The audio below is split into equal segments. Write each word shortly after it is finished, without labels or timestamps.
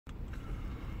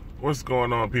What's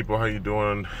going on, people? How you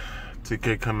doing?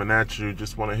 TK coming at you.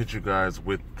 Just want to hit you guys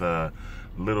with a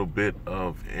little bit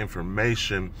of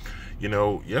information. You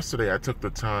know, yesterday I took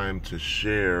the time to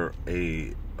share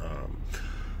a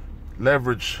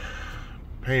leverage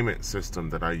payment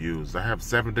system that I use. I have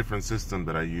 7 different systems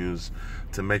that I use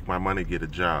to make my money get a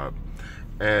job.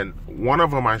 And one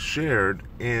of them I shared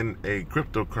in a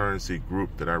cryptocurrency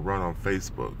group that I run on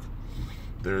Facebook.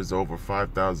 There's over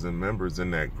 5,000 members in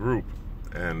that group.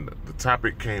 And the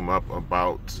topic came up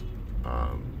about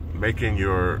making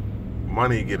your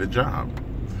money get a job.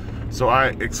 So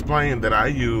I explained that I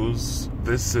use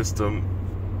this system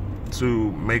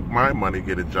to make my money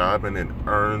get a job, and it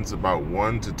earns about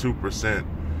 1 to 2%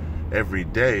 every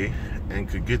day and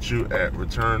could get you at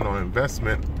return on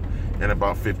investment in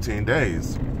about 15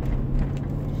 days.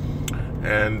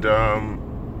 And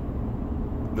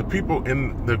the people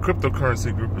in the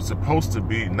cryptocurrency group are supposed to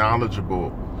be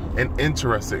knowledgeable and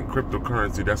interested in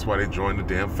cryptocurrency. That's why they joined the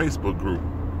damn Facebook group.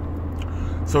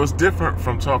 So it's different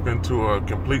from talking to a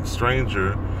complete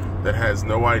stranger that has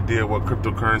no idea what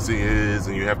cryptocurrency is,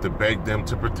 and you have to beg them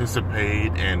to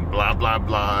participate and blah, blah,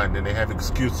 blah, and then they have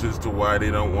excuses to why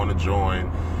they don't want to join.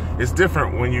 It's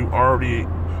different when you already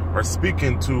are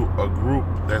speaking to a group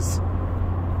that's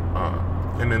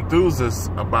an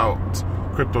enthusiast about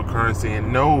cryptocurrency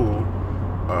and know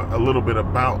a little bit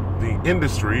about the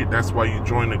industry. That's why you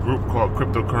join a group called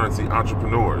Cryptocurrency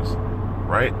Entrepreneurs,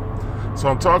 right? So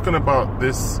I'm talking about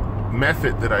this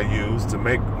method that I use to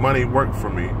make money work for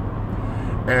me.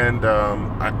 And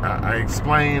I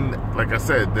explained, like I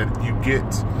said, that you get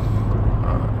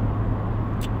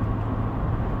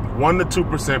 1 to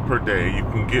 2% per day. You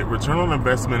can get return on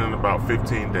investment in about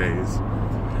 15 days.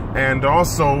 And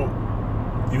also,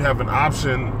 you have an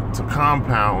option to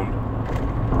compound.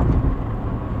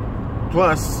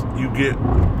 Plus, you get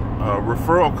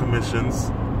referral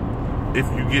commissions if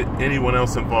you get anyone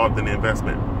else involved in the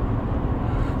investment.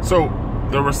 So,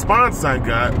 the response I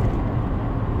got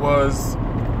was,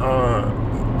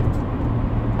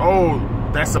 oh,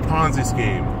 that's a Ponzi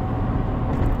scheme.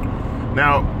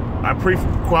 Now, I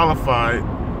pre-qualified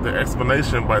the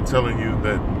explanation by telling you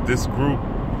that this group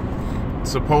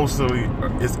supposedly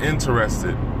is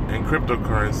interested in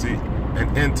cryptocurrency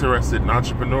and interested in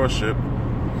entrepreneurship,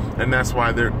 and that's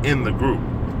why they're in the group,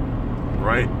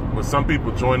 right? But some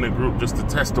people join the group just to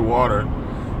test the water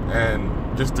and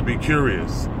just to be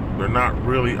curious. They're not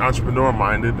really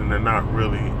entrepreneur-minded, and they're not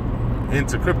really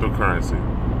into cryptocurrency.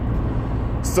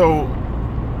 So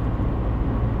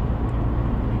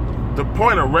the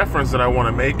point of reference that I want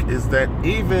to make is that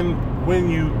even when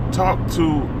you talk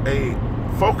to a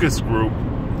focus group,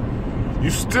 you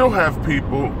still have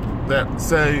people that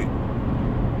say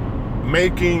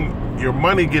making your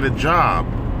money get a job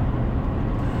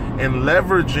and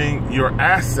leveraging your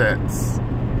assets,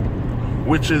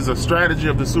 which is a strategy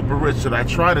of the super rich that I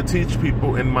try to teach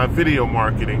people in my video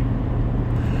marketing.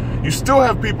 You still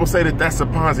have people say that that's a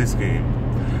Ponzi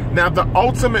scheme. Now, the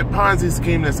ultimate Ponzi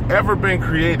scheme that's ever been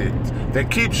created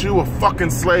that keeps you a fucking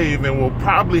slave and will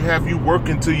probably have you work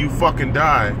until you fucking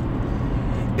die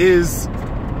is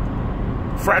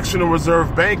fractional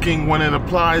reserve banking when it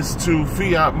applies to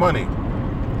fiat money.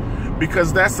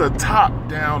 Because that's a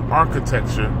top-down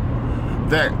architecture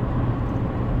that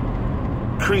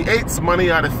creates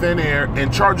money out of thin air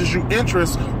and charges you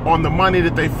interest on the money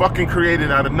that they fucking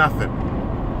created out of nothing.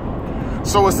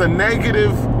 So it's a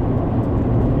negative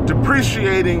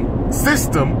depreciating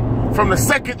system from the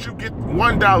second you get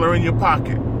 $1 in your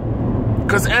pocket.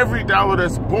 Because every dollar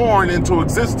that's born into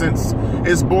existence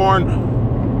is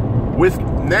born with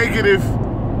negative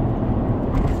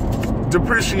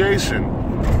depreciation.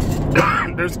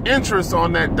 There's interest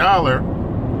on that dollar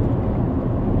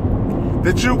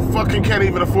that you fucking can't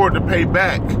even afford to pay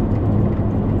back.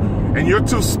 And you're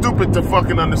too stupid to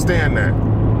fucking understand that.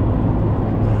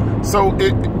 So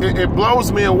it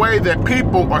blows me away that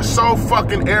people are so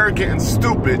fucking arrogant and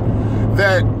stupid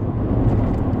that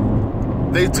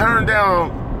they turn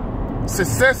down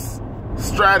success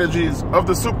strategies of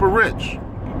the super rich.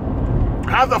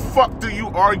 How the fuck do you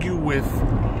argue with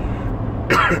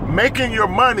making your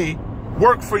money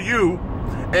work for you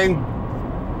and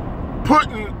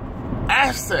putting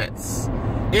assets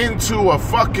into a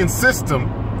fucking system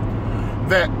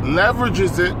that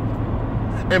leverages it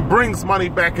and brings money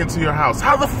back into your house?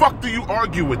 How the fuck do you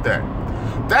argue with that?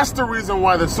 That's the reason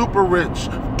why the super rich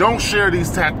don't share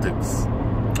these tactics.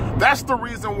 That's the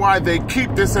reason why they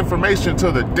keep this information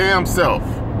to the damn self.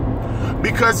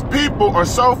 Because people are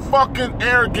so fucking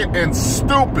arrogant and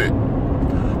stupid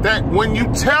that when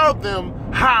you tell them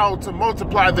how to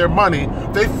multiply their money,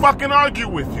 they fucking argue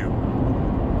with you.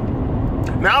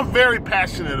 Now, I'm very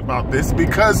passionate about this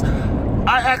because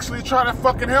I actually try to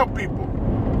fucking help people.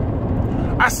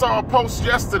 I saw a post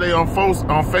yesterday on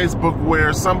Facebook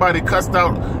where somebody cussed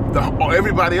out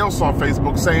everybody else on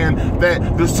Facebook saying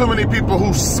that there's too many people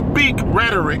who speak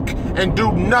rhetoric and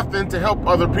do nothing to help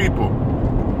other people.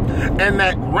 And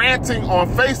that ranting on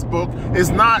Facebook is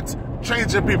not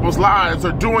changing people's lives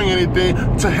or doing anything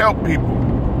to help people.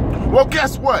 Well,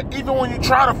 guess what? Even when you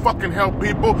try to fucking help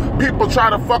people, people try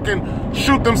to fucking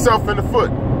shoot themselves in the foot.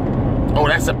 Oh,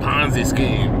 that's a Ponzi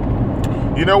scheme.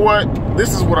 You know what?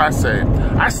 This is what I say.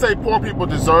 I say poor people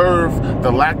deserve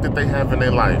the lack that they have in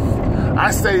their life.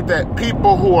 I say that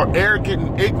people who are arrogant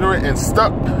and ignorant and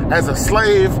stuck as a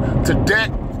slave to debt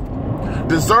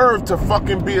deserve to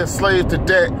fucking be a slave to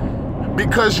debt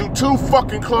because you too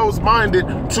fucking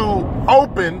closed-minded to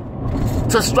open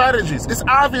to strategies. It's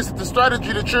obvious that the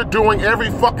strategy that you're doing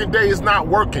every fucking day is not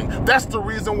working. That's the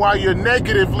reason why you're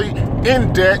negatively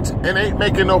in debt and ain't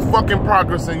making no fucking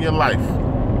progress in your life.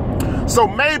 So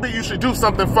maybe you should do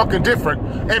something fucking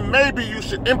different, and maybe you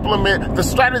should implement the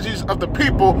strategies of the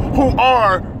people who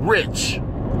are rich.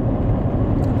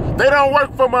 They don't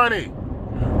work for money.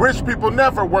 Rich people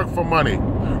never work for money.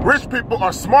 Rich people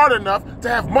are smart enough to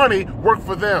have money work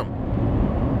for them.